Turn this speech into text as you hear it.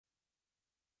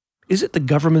Is it the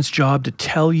government's job to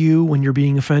tell you when you're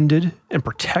being offended and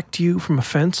protect you from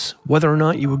offense, whether or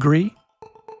not you agree?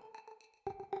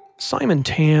 Simon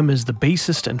Tam is the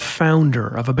bassist and founder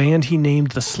of a band he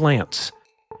named The Slants.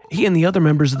 He and the other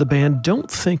members of the band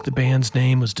don't think the band's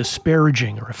name was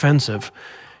disparaging or offensive.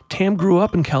 Tam grew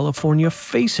up in California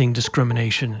facing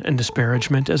discrimination and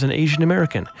disparagement as an Asian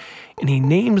American, and he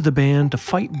named the band to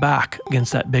fight back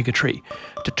against that bigotry,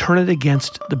 to turn it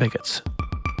against the bigots.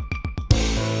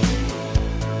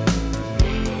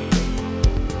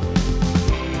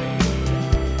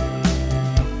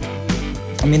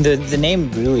 I mean, the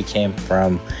name really came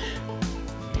from,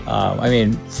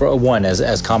 for one,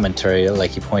 as commentary,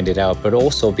 like you pointed out, but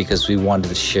also because we wanted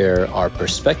to share our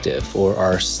perspective or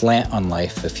our slant on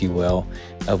life, if you will,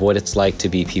 of what it's like to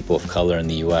be people of color in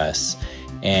the U.S.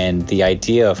 And the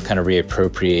idea of kind of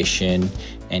reappropriation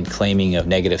and claiming of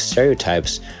negative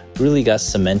stereotypes really got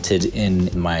cemented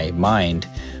in my mind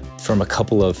from a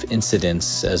couple of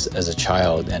incidents as a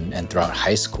child and throughout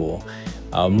high school.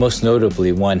 Most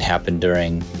notably, one happened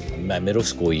during my middle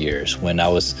school years when I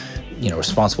was,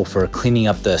 responsible for cleaning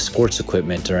up the sports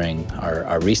equipment during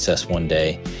our recess one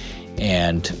day.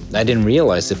 And I didn't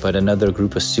realize it, but another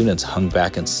group of students hung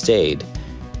back and stayed.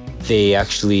 They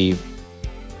actually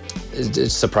it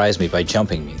surprised me by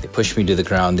jumping me. They pushed me to the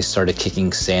ground. They started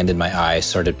kicking sand in my eyes,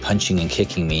 started punching and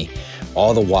kicking me,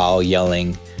 all the while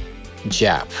yelling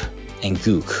Jap and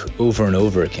Gook over and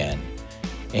over again.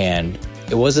 And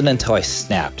it wasn't until I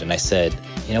snapped and I said,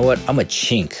 you know what, I'm a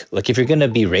chink. Like, if you're going to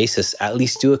be racist, at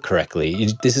least do it correctly.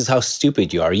 This is how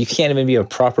stupid you are. You can't even be a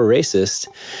proper racist,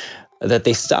 that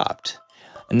they stopped.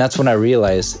 And that's when I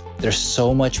realized there's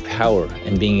so much power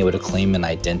in being able to claim an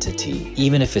identity,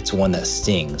 even if it's one that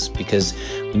stings. Because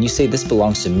when you say this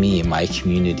belongs to me and my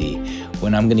community,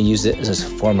 when I'm going to use it as a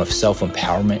form of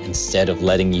self-empowerment instead of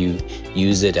letting you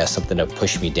use it as something to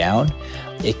push me down,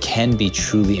 it can be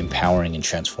truly empowering and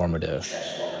transformative.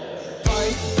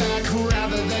 Fight back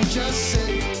rather than just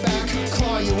sit back,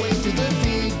 claw your way through the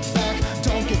feedback.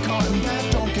 Don't get caught in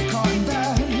that, don't get caught in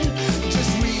that.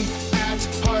 Just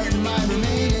react, heart and mind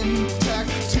remain intact.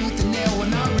 Tooth and nail will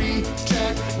not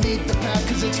reject. Lead the pack,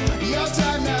 cause it's your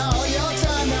time now,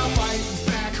 fight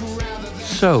back rather than...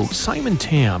 So, Simon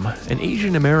Tam, an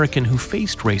Asian American who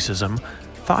faced racism,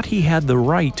 thought he had the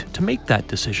right to make that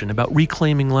decision about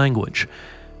reclaiming language,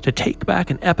 to take back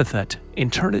an epithet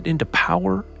and turn it into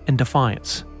power and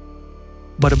defiance.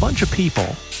 But a bunch of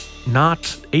people,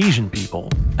 not Asian people,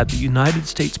 at the United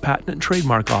States Patent and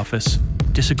Trademark Office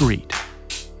disagreed.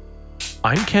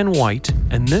 I'm Ken White,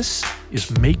 and this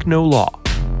is Make No Law,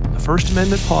 the First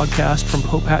Amendment podcast from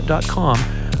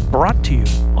Popehat.com, brought to you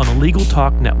on the Legal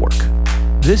Talk Network.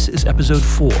 This is episode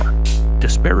 4,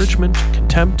 Disparagement,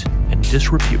 Contempt, and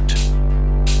Disrepute.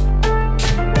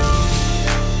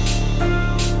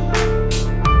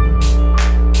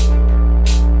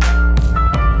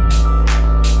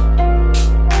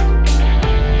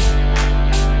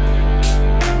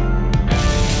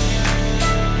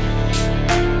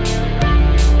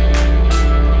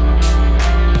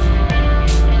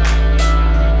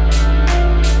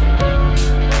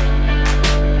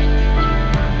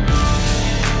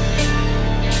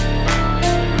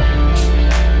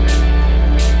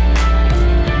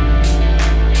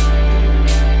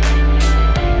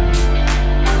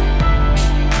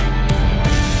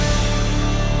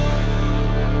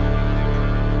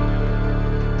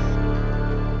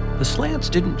 The Slants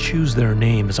didn't choose their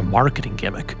name as a marketing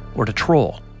gimmick or to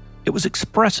troll. It was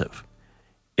expressive.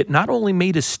 It not only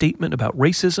made a statement about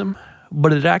racism,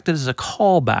 but it acted as a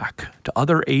callback to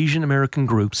other Asian American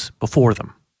groups before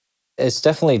them. It's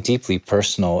definitely deeply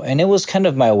personal, and it was kind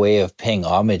of my way of paying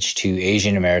homage to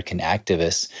Asian American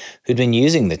activists who'd been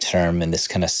using the term in this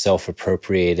kind of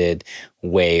self-appropriated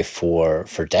way for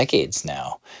decades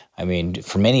now. I mean,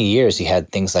 for many years, you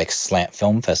had things like Slant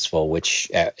Film Festival, which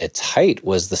at its height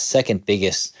was the second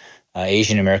biggest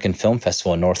Asian American film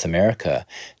festival in North America.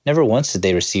 Never once did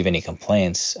they receive any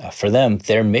complaints. For them,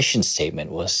 their mission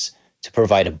statement was to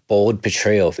provide a bold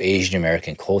portrayal of Asian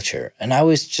American culture. And I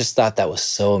always just thought that was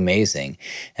so amazing.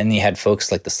 And you had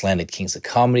folks like the Slanted Kings of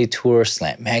Comedy Tour,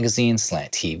 Slant Magazine,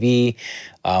 Slant TV.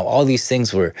 All these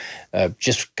things were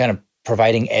just kind of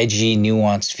providing edgy,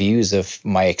 nuanced views of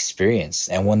my experience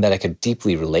and one that I could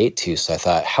deeply relate to. So I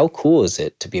thought, how cool is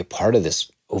it to be a part of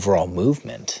this overall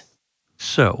movement?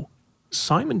 So,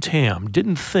 Simon Tam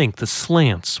didn't think the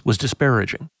Slants was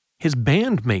disparaging. His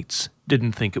bandmates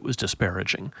didn't think it was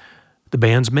disparaging. The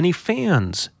band's many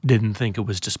fans didn't think it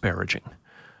was disparaging.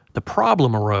 The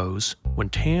problem arose when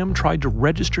Tam tried to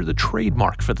register the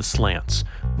trademark for the Slants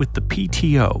with the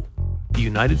PTO, the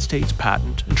United States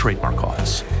Patent and Trademark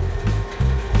Office.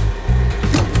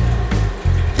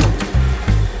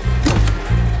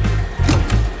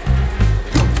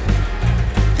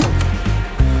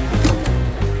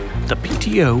 The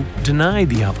PTO denied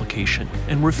the application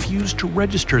and refused to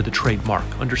register the trademark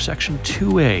under Section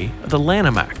 2A of the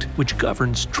Lanham Act, which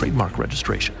governs trademark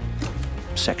registration.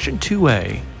 Section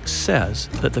 2A says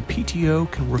that the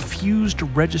PTO can refuse to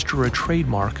register a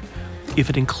trademark if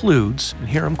it includes, and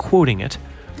here I'm quoting it,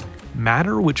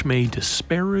 matter which may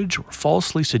disparage or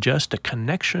falsely suggest a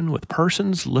connection with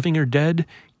persons living or dead,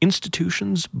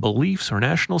 institutions, beliefs, or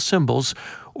national symbols,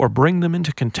 or bring them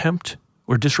into contempt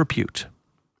or disrepute.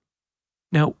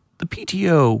 Now, the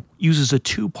PTO uses a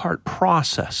two-part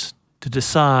process to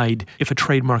decide if a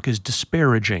trademark is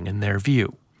disparaging in their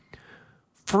view.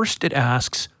 First, it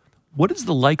asks, what is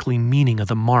the likely meaning of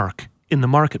the mark in the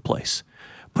marketplace?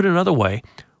 Put another way,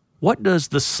 what does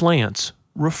the slants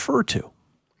refer to?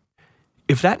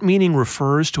 If that meaning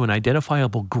refers to an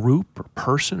identifiable group or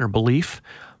person or belief,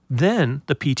 then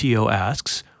the PTO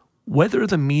asks whether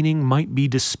the meaning might be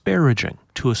disparaging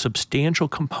to a substantial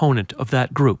component of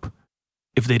that group.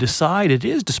 If they decide it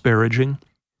is disparaging,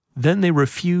 then they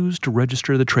refuse to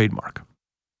register the trademark.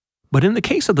 But in the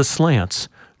case of the slants,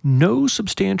 no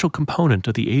substantial component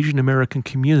of the Asian American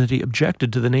community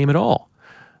objected to the name at all,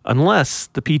 unless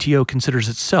the PTO considers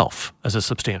itself as a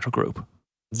substantial group.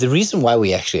 The reason why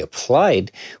we actually applied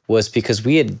was because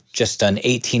we had just done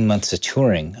 18 months of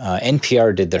touring.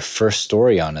 NPR did their first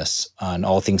story on us on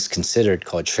All Things Considered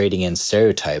called Trading in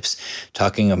Stereotypes,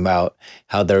 talking about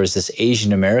how there was this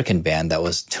Asian American band that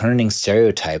was turning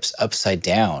stereotypes upside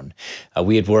down.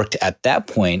 We had worked at that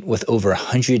point with over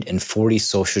 140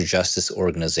 social justice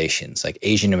organizations, like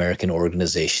Asian American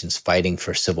organizations fighting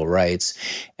for civil rights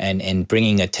and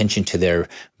bringing attention to their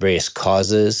various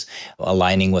causes,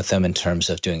 aligning with them in terms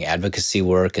of doing advocacy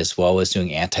work as well as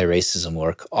doing anti-racism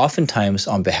work, oftentimes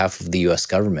on behalf of the U.S.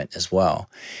 government as well.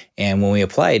 And when we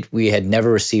applied, we had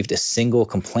never received a single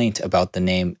complaint about the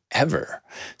name ever.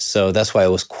 So that's why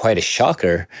it was quite a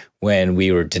shocker when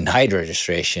we were denied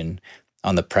registration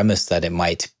on the premise that it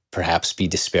might perhaps be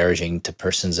disparaging to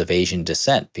persons of Asian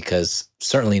descent, because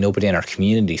certainly nobody in our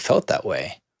community felt that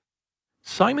way.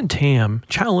 Simon Tam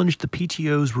challenged the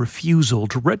PTO's refusal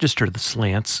to register the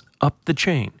slants up the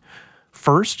chain.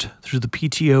 First, through the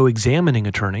PTO examining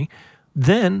attorney,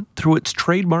 then through its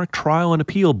Trademark Trial and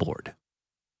Appeal Board.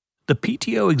 The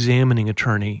PTO examining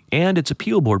attorney and its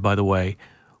appeal board, by the way,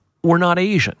 were not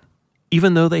Asian,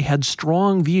 even though they had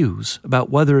strong views about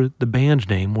whether the band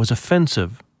name was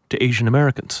offensive to Asian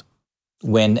Americans.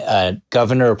 When a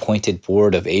governor-appointed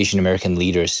board of Asian American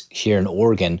leaders here in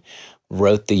Oregon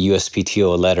wrote the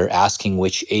USPTO a letter asking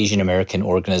which Asian American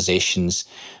organizations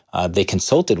they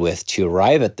consulted with to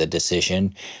arrive at the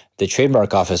decision, the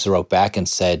trademark office wrote back and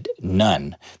said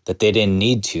none, that they didn't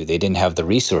need to, they didn't have the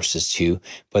resources to,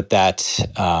 but that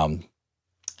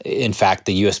in fact,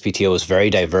 the USPTO was very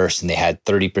diverse and they had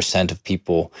 30% of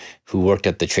people who worked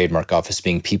at the trademark office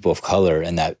being people of color,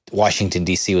 and that Washington,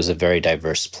 D.C. was a very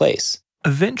diverse place.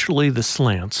 Eventually, the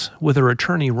slants, with their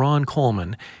attorney Ron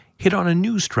Coleman, hit on a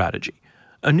new strategy,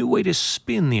 a new way to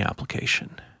spin the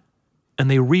application, and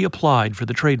they reapplied for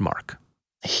the trademark.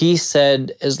 He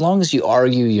said, as long as you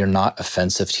argue you're not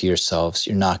offensive to yourselves,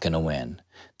 you're not going to win.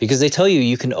 Because they tell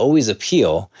you can always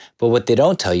appeal, but what they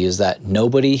don't tell you is that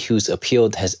nobody who's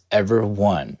appealed has ever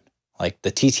won. Like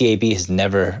the TTAB has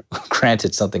never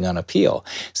granted something on appeal.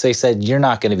 So he said, you're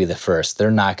not going to be the first. They're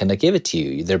not going to give it to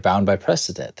you. They're bound by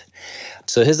precedent.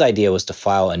 So his idea was to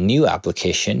file a new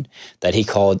application that he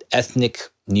called ethnic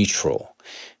neutral.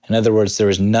 In other words, there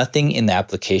was nothing in the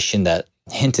application that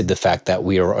hinted the fact that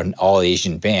we are an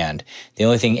all-Asian band. The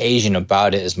only thing Asian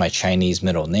about it is my Chinese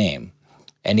middle name.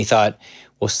 And he thought,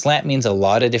 well, slant means a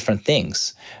lot of different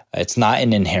things. It's not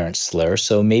an inherent slur,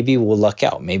 so maybe we'll luck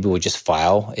out. Maybe we'll just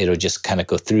file. It'll just kind of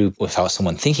go through without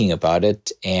someone thinking about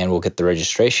it, and we'll get the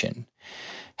registration.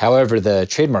 However, the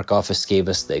trademark office gave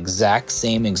us the exact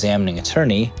same examining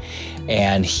attorney,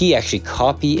 and he actually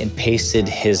copy and pasted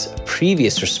his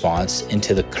previous response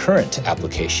into the current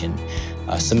application,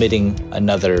 submitting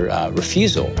another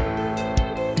refusal.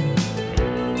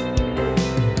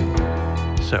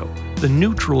 So, the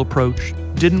neutral approach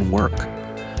didn't work.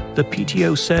 The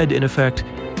PTO said, in effect,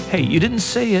 hey, you didn't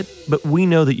say it, but we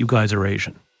know that you guys are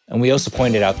Asian. And we also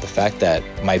pointed out the fact that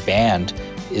my band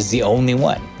is the only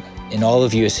one in all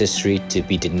of U.S. history to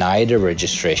be denied a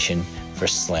registration for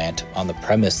slant on the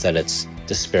premise that it's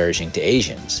disparaging to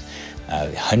Asians.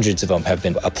 Hundreds of them have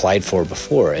been applied for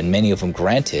before, and many of them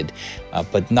granted,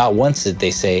 but not once did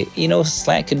they say,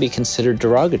 slant could be considered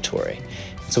derogatory.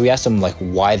 So we asked him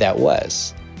why that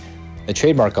was. The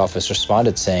trademark office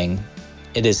responded saying,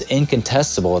 "It is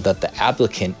incontestable that the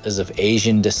applicant is of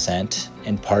Asian descent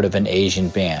and part of an Asian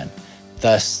band.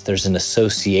 Thus, there's an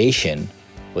association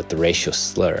with the racial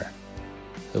slur."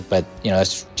 But,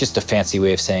 that's just a fancy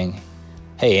way of saying,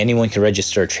 hey, anyone can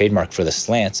register a trademark for the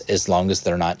slants as long as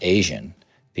they're not Asian.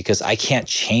 Because I can't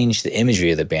change the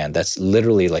imagery of the band. That's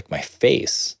literally like my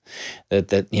face.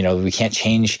 We can't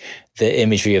change the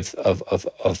imagery of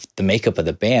the makeup of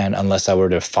the band unless I were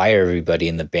to fire everybody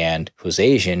in the band who's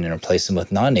Asian and replace them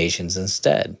with non-Asians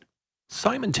instead.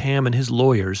 Simon Tam and his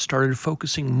lawyers started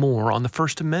focusing more on the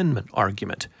First Amendment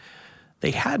argument.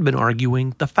 They had been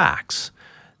arguing the facts,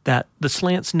 that the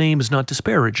slants name is not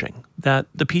disparaging, that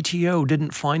the PTO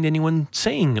didn't find anyone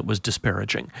saying it was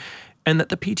disparaging, and that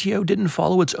the PTO didn't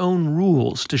follow its own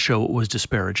rules to show it was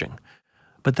disparaging.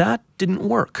 But that didn't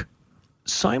work.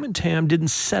 Simon Tam didn't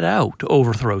set out to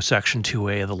overthrow Section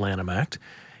 2A of the Lanham Act.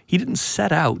 He didn't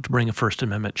set out to bring a First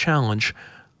Amendment challenge.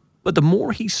 But the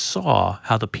more he saw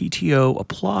how the PTO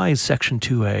applies Section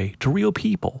 2A to real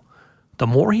people, the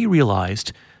more he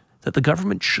realized that the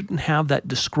government shouldn't have that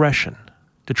discretion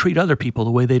to treat other people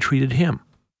the way they treated him.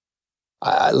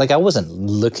 I wasn't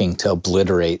looking to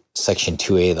obliterate Section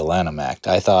 2A of the Lanham Act.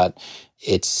 I thought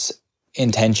its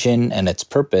intention and its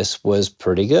purpose was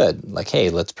pretty good.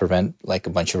 Hey, let's prevent a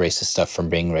bunch of racist stuff from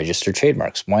being registered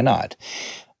trademarks. Why not?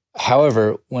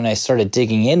 However, when I started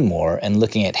digging in more and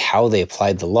looking at how they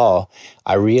applied the law,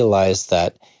 I realized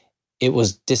that it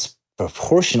was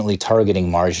disproportionately targeting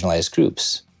marginalized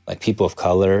groups, like people of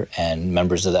color and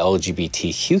members of the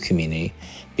LGBTQ community,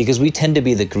 because we tend to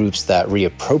be the groups that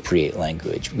reappropriate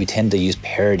language. We tend to use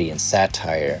parody and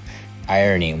satire,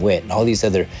 irony and wit, and all these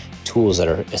other tools that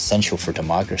are essential for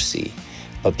democracy.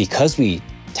 But because we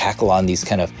tackle on these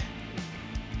kind of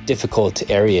difficult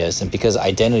areas, and because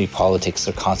identity politics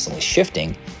are constantly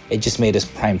shifting, it just made us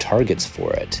prime targets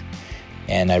for it.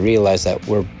 And I realized that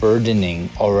we're burdening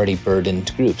already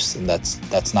burdened groups, and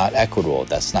that's not equitable,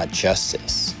 that's not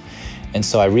justice. And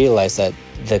so I realized that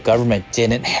the government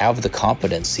didn't have the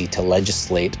competency to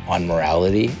legislate on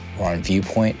morality or on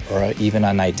viewpoint or even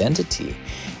on identity.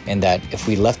 And that if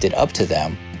we left it up to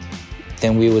them,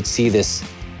 then we would see this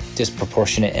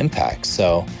disproportionate impact.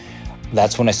 So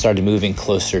that's when I started moving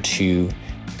closer to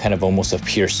kind of almost a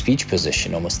pure speech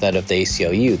position, almost that of the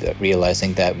ACLU, that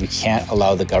realizing that we can't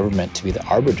allow the government to be the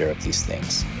arbiter of these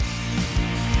things.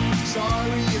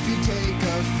 Sorry if you take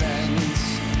offense.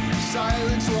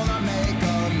 Silence will not make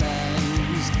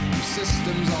amends. Your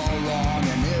system's all wrong,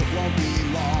 and it won't be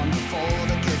long before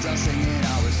the kids are singing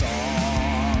our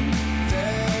song.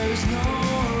 There's no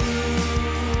room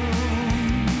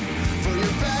for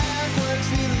your backwards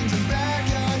feelings and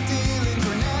backyard dealings.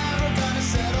 We're never gonna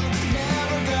settle,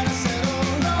 never gonna settle.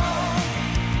 No,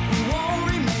 we won't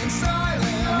remain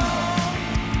silent. No,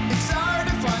 it's our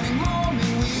defining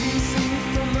moment. We sing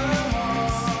from the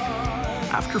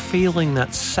heart. After failing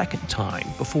that second time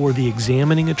before the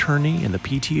examining attorney and the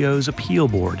PTO's appeal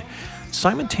board,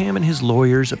 Simon Tam and his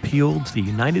lawyers appealed to the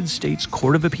United States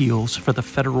Court of Appeals for the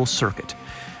Federal Circuit.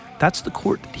 That's the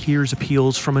court that hears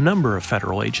appeals from a number of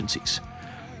federal agencies.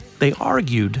 They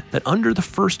argued that under the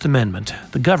First Amendment,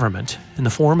 the government, in the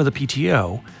form of the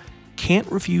PTO,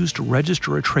 can't refuse to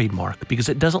register a trademark because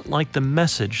it doesn't like the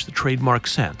message the trademark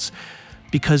sends,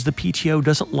 because the PTO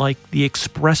doesn't like the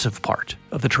expressive part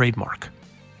of the trademark.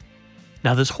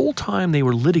 Now, this whole time they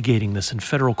were litigating this in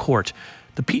federal court,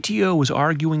 the PTO was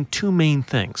arguing two main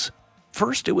things.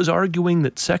 First, it was arguing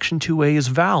that Section 2A is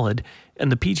valid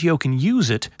and the PTO can use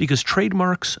it because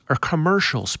trademarks are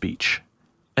commercial speech,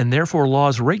 and therefore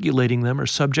laws regulating them are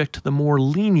subject to the more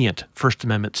lenient First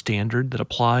Amendment standard that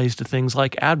applies to things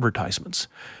like advertisements.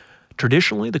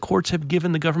 Traditionally, the courts have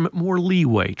given the government more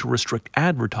leeway to restrict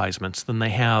advertisements than they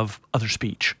have other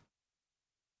speech.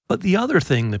 But the other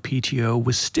thing the PTO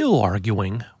was still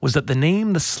arguing was that the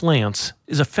name the slants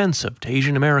is offensive to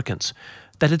Asian Americans,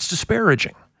 that it's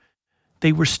disparaging.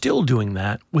 They were still doing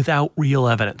that without real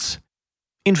evidence.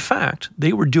 In fact,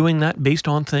 they were doing that based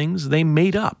on things they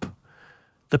made up.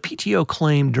 The PTO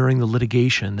claimed during the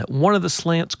litigation that one of the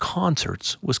slants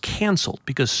concerts was canceled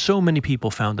because so many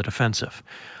people found it offensive.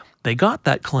 They got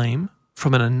that claim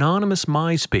from an anonymous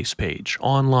MySpace page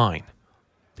online.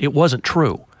 It wasn't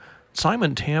true.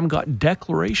 Simon Tam got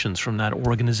declarations from that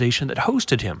organization that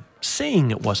hosted him,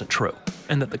 saying it wasn't true,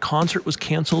 and that the concert was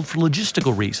canceled for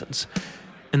logistical reasons,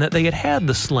 and that they had had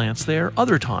the slants there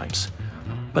other times.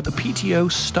 But the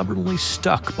PTO stubbornly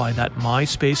stuck by that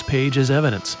MySpace page as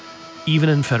evidence, even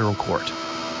in federal court.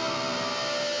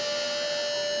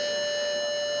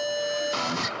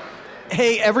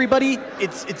 Okay, everybody,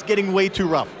 it's getting way too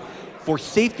rough. For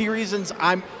safety reasons,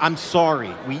 I'm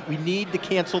sorry. We need to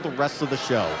cancel the rest of the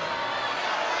show.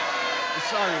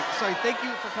 Sorry. Thank you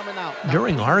for coming out.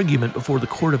 During argument before the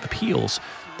Court of Appeals,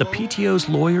 the PTO's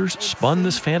lawyers spun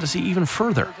this fantasy even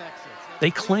further.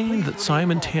 They claimed that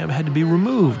Simon Tam had to be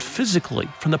removed physically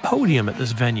from the podium at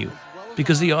this venue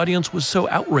because the audience was so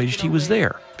outraged he was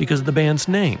there because of the band's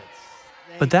name.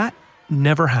 But that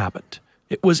never happened.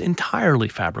 It was entirely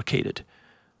fabricated.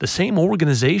 The same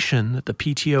organization that the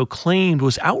PTO claimed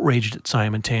was outraged at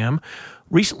Simon Tam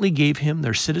recently gave him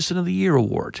their Citizen of the Year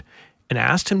award and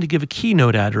asked him to give a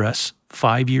keynote address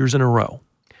 5 years in a row.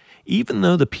 Even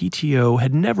though the PTO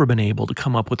had never been able to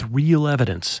come up with real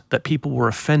evidence that people were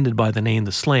offended by the name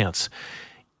The Slants,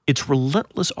 its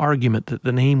relentless argument that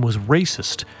the name was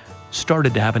racist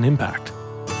started to have an impact.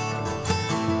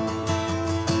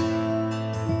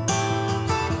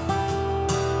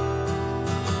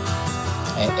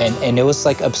 And it was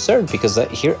like absurd because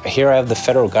here I have the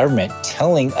federal government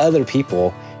telling other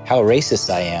people how racist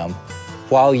I am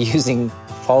while using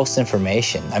false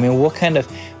information. I mean, what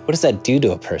does that do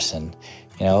to a person?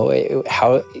 You know,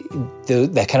 how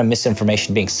that kind of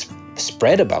misinformation being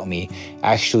spread about me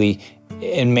actually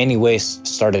in many ways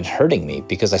started hurting me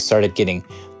because I started getting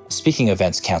speaking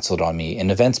events canceled on me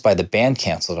and events by the band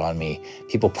canceled on me,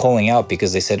 people pulling out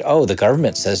because they said, oh, the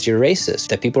government says you're racist,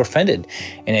 that people are offended.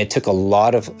 And it took a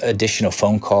lot of additional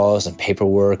phone calls and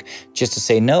paperwork just to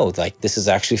say, no, like this is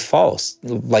actually false.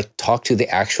 Like talk to the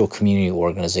actual community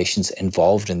organizations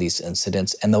involved in these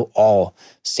incidents and they'll all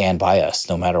stand by us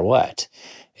no matter what.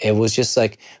 It was just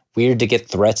like weird to get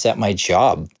threats at my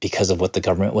job because of what the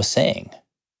government was saying.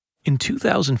 In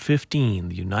 2015,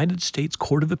 the United States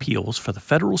Court of Appeals for the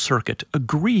Federal Circuit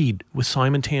agreed with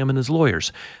Simon Tam and his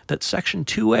lawyers that Section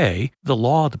 2A, the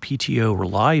law the PTO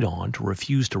relied on to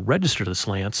refuse to register the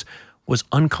Slants, was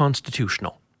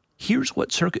unconstitutional. Here's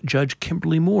what Circuit Judge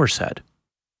Kimberly Moore said.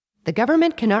 The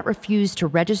government cannot refuse to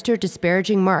register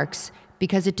disparaging marks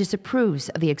because it disapproves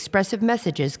of the expressive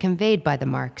messages conveyed by the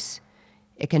marks.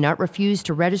 It cannot refuse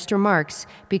to register marks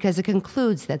because it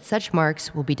concludes that such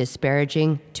marks will be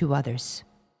disparaging to others.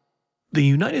 The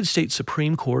United States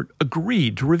Supreme Court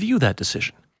agreed to review that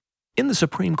decision. In the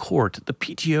Supreme Court, the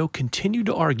PTO continued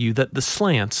to argue that the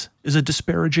Slants is a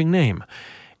disparaging name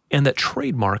and that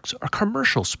trademarks are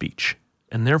commercial speech,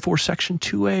 and therefore Section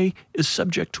 2A is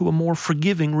subject to a more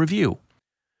forgiving review.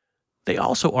 They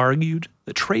also argued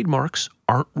that trademarks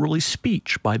aren't really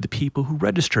speech by the people who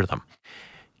register them.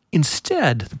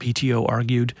 Instead, the PTO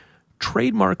argued,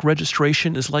 trademark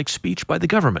registration is like speech by the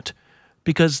government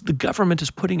because the government is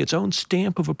putting its own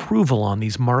stamp of approval on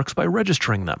these marks by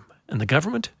registering them, and the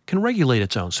government can regulate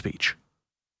its own speech.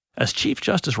 As Chief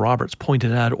Justice Roberts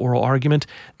pointed out at oral argument,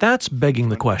 that's begging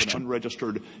the question.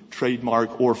 Unregistered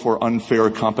trademark or for unfair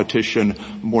competition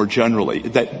more generally.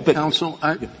 Counsel,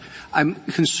 I'm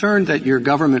concerned that your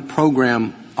government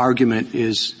program argument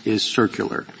is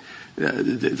circular.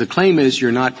 The claim is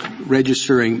you're not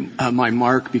registering my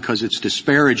mark because it's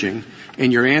disparaging,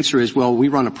 and your answer is, well, we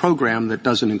run a program that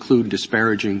doesn't include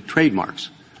disparaging trademarks,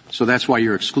 so that's why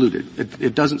you're excluded.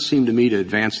 It doesn't seem to me to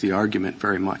advance the argument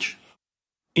very much.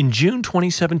 In June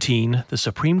 2017, the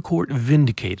Supreme Court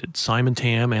vindicated Simon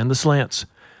Tam and the Slants.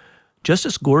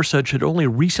 Justice Gorsuch had only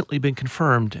recently been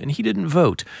confirmed, and he didn't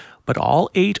vote, but all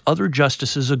 8 other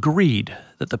justices agreed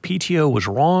that the PTO was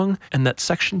wrong and that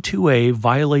Section 2A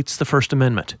violates the First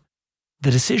Amendment.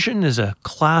 The decision is a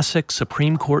classic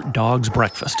Supreme Court dog's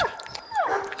breakfast.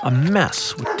 A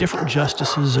mess with different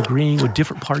justices agreeing with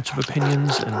different parts of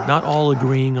opinions and not all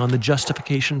agreeing on the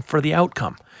justification for the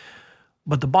outcome.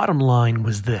 But the bottom line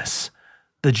was this.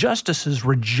 The justices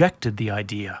rejected the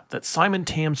idea that Simon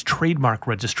Tam's trademark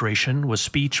registration was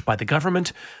speech by the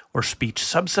government or speech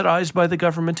subsidized by the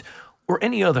government or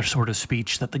any other sort of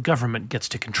speech that the government gets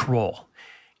to control.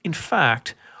 In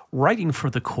fact, writing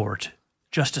for the court,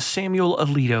 Justice Samuel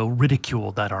Alito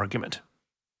ridiculed that argument.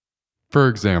 For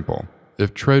example,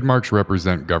 if trademarks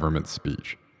represent government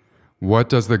speech, what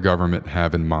does the government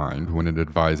have in mind when it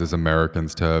advises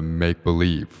Americans to make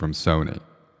believe from Sony?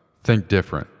 Think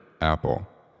different, Apple.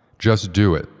 Just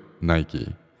do it,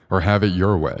 Nike. Or have it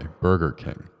your way, Burger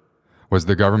King. Was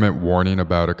the government warning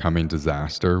about a coming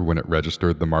disaster when it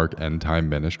registered the mark End Time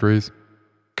Ministries?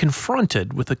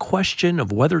 Confronted with the question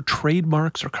of whether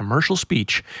trademarks are commercial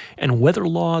speech and whether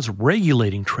laws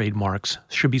regulating trademarks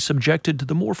should be subjected to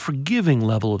the more forgiving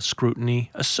level of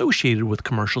scrutiny associated with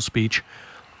commercial speech,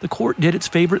 the court did its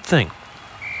favorite thing.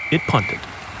 It punted.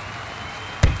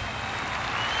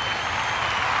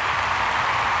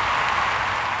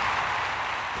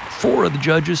 Four of the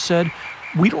judges said,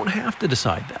 We don't have to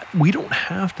decide that. We don't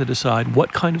have to decide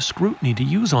what kind of scrutiny to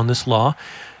use on this law,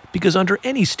 because under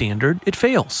any standard, it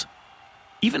fails.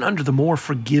 Even under the more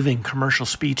forgiving commercial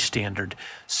speech standard,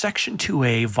 Section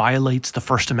 2A violates the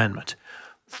First Amendment.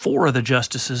 4 of the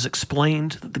justices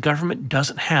explained that the government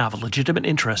doesn't have a legitimate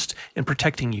interest in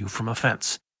protecting you from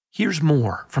offense. Here's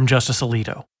more from Justice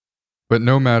Alito. But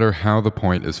no matter how the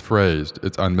point is phrased,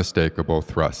 its unmistakable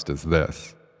thrust is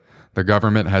this. The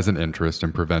government has an interest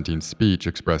in preventing speech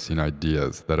expressing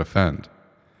ideas that offend.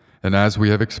 And as we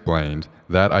have explained,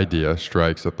 that idea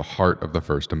strikes at the heart of the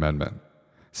First Amendment.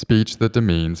 Speech that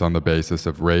demeans on the basis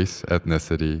of race,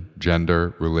 ethnicity,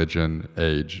 gender, religion,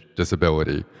 age,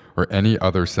 disability, or any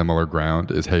other similar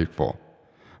ground is hateful.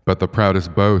 But the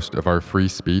proudest boast of our free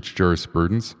speech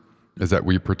jurisprudence is that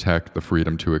we protect the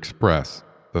freedom to express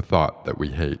the thought that we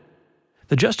hate.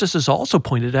 The justices also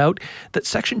pointed out that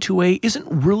Section 2A isn't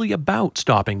really about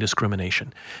stopping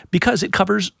discrimination, because it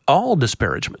covers all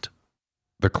disparagement.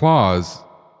 The clause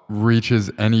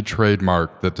reaches any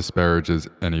trademark that disparages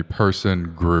any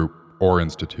person, group, or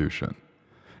institution.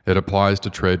 It applies to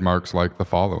trademarks like the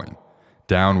following: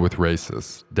 down with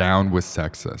racists, down with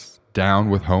sexists, down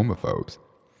with homophobes.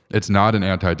 It's not an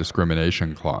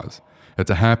anti-discrimination clause.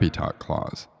 It's a happy talk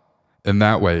clause. In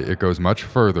that way, it goes much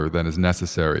further than is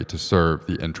necessary to serve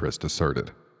the interest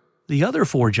asserted. The other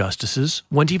 4 justices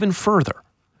went even further.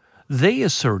 They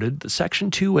asserted that Section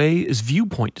 2A is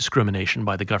viewpoint discrimination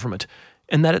by the government,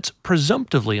 and that it's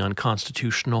presumptively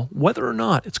unconstitutional whether or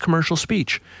not it's commercial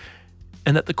speech,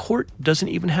 and that the court doesn't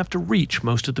even have to reach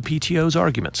most of the PTO's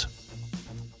arguments.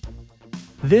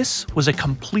 This was a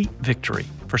complete victory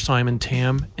for Simon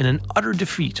Tam and an utter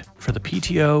defeat for the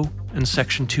PTO and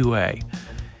Section 2A.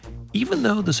 Even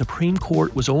though the Supreme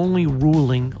Court was only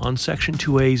ruling on Section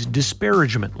 2A's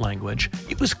disparagement language,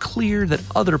 it was clear that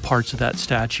other parts of that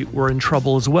statute were in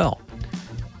trouble as well.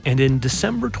 And in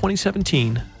December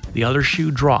 2017, the other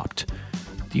shoe dropped.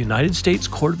 The United States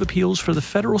Court of Appeals for the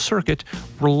Federal Circuit,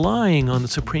 relying on the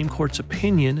Supreme Court's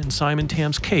opinion in Simon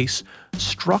Tam's case,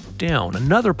 struck down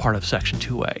another part of Section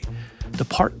 2A, the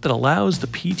part that allows the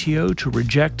PTO to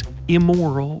reject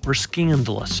immoral or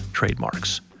scandalous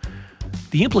trademarks.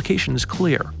 The implication is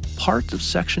clear. Parts of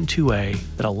Section 2A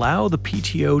that allow the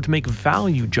PTO to make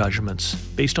value judgments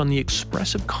based on the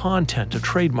expressive content of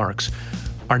trademarks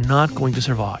are not going to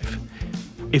survive.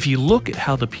 If you look at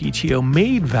how the PTO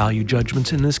made value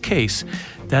judgments in this case,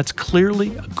 that's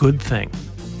clearly a good thing.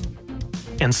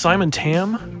 And Simon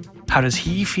Tam, how does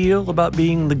he feel about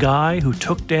being the guy who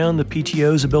took down the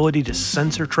PTO's ability to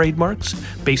censor trademarks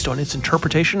based on its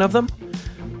interpretation of them?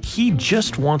 He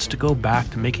just wants to go back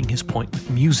to making his point with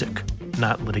music,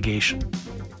 not litigation.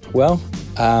 Well,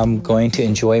 I'm going to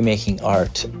enjoy making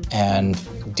art and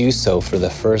do so for the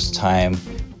first time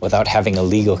without having a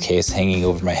legal case hanging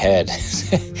over my head.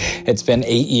 It's been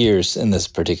 8 years in this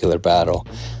particular battle.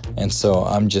 And so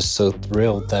I'm just so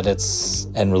thrilled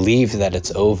and relieved that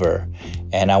it's over.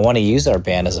 And I want to use our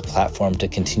band as a platform to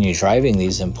continue driving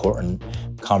these important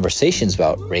conversations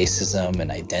about racism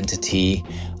and identity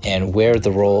and where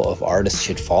the role of artists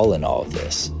should fall in all of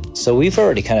this. So we've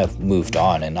already kind of moved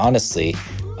on. And honestly,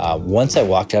 once I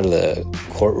walked out of the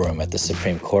courtroom at the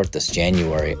Supreme Court this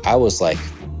January, I was like,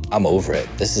 I'm over it.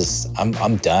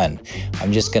 I'm done.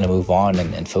 I'm just going to move on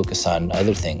and focus on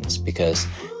other things because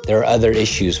there are other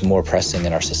issues more pressing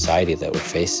in our society that we're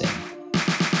facing.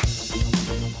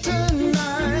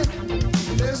 Tonight,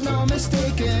 there's no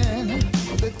mistaking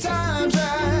the time's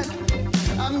right.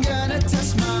 I'm gonna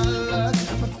test my luck,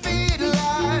 my feet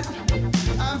light.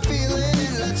 I'm feeling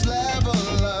it, let's level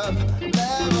up,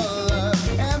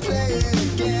 and play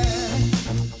it again.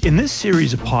 In this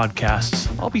series of podcasts,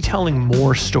 I'll be telling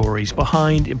more stories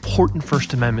behind important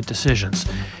First Amendment decisions.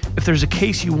 If there's a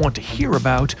case you want to hear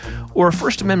about, or a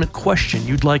First Amendment question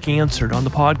you'd like answered on the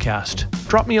podcast,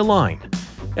 drop me a line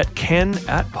at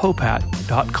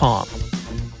ken@popat.com.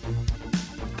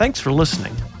 Thanks for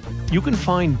listening. You can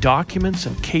find documents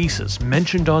and cases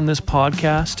mentioned on this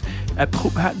podcast at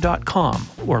popat.com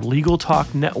or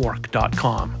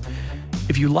legaltalknetwork.com.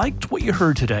 If you liked what you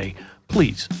heard today,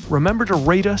 please remember to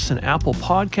rate us in Apple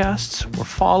Podcasts or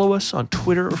follow us on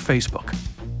Twitter or Facebook.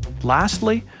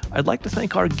 Lastly, I'd like to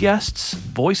thank our guests,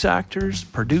 voice actors,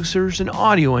 producers, and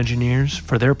audio engineers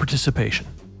for their participation.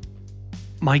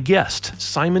 My guest,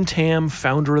 Simon Tam,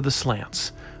 founder of The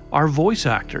Slants. Our voice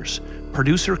actors,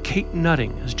 producer Kate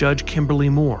Nutting as Judge Kimberly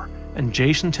Moore, and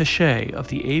Jason Taché of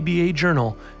the ABA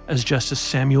Journal as Justice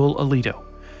Samuel Alito.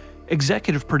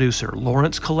 Executive producer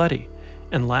Lawrence Coletti.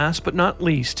 And last but not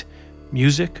least,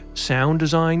 music, sound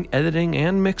design, editing,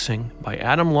 and mixing by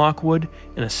Adam Lockwood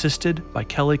and assisted by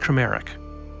Kelly Kramerick.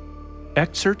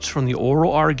 Excerpts from the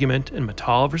oral argument in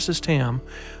Mittal v. Tam,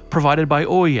 provided by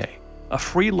Oye, a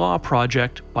free law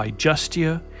project by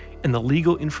Justia and the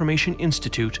Legal Information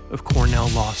Institute of Cornell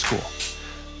Law School.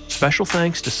 Special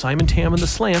thanks to Simon Tam and the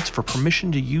Slants for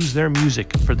permission to use their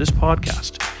music for this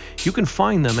podcast. You can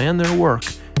find them and their work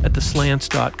at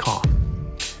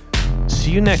theslants.com.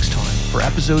 See you next time for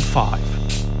episode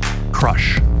 5,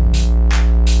 Crush.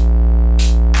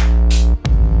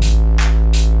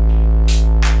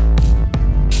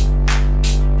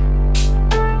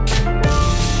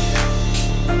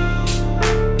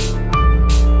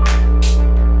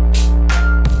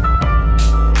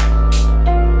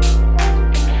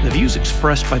 The views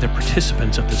expressed by the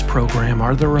participants of this program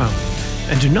are their own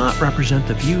and do not represent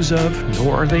the views of,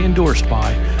 nor are they endorsed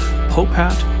by,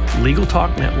 Popat, Legal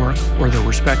Talk Network, or their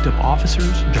respective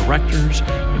officers, directors,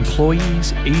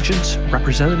 employees, agents,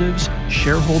 representatives,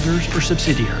 shareholders, or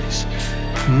subsidiaries.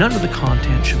 None of the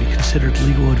content should be considered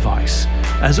legal advice.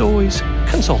 As always,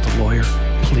 consult a lawyer,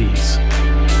 please.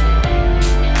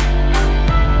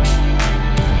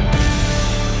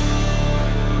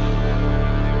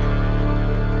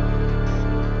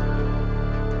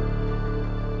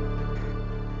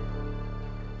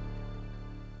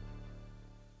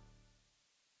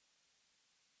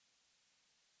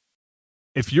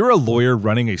 If you're a lawyer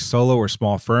running a solo or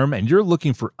small firm and you're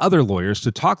looking for other lawyers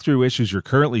to talk through issues you're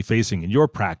currently facing in your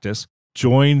practice,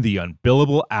 join the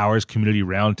Unbillable Hours Community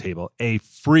Roundtable, a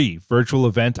free virtual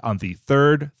event on the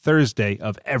third Thursday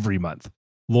of every month.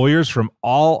 Lawyers from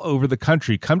all over the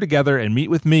country come together and meet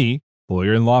with me,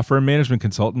 lawyer and law firm management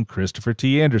consultant Christopher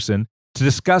T. Anderson, to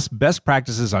discuss best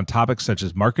practices on topics such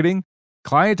as marketing,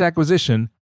 client acquisition,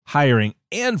 hiring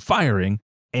and firing,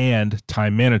 and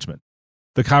time management.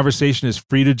 The conversation is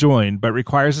free to join, but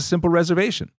requires a simple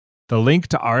reservation. The link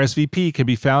to RSVP can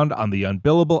be found on the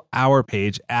Unbillable Hour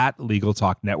page at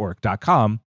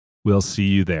LegalTalkNetwork.com. We'll see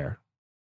you there.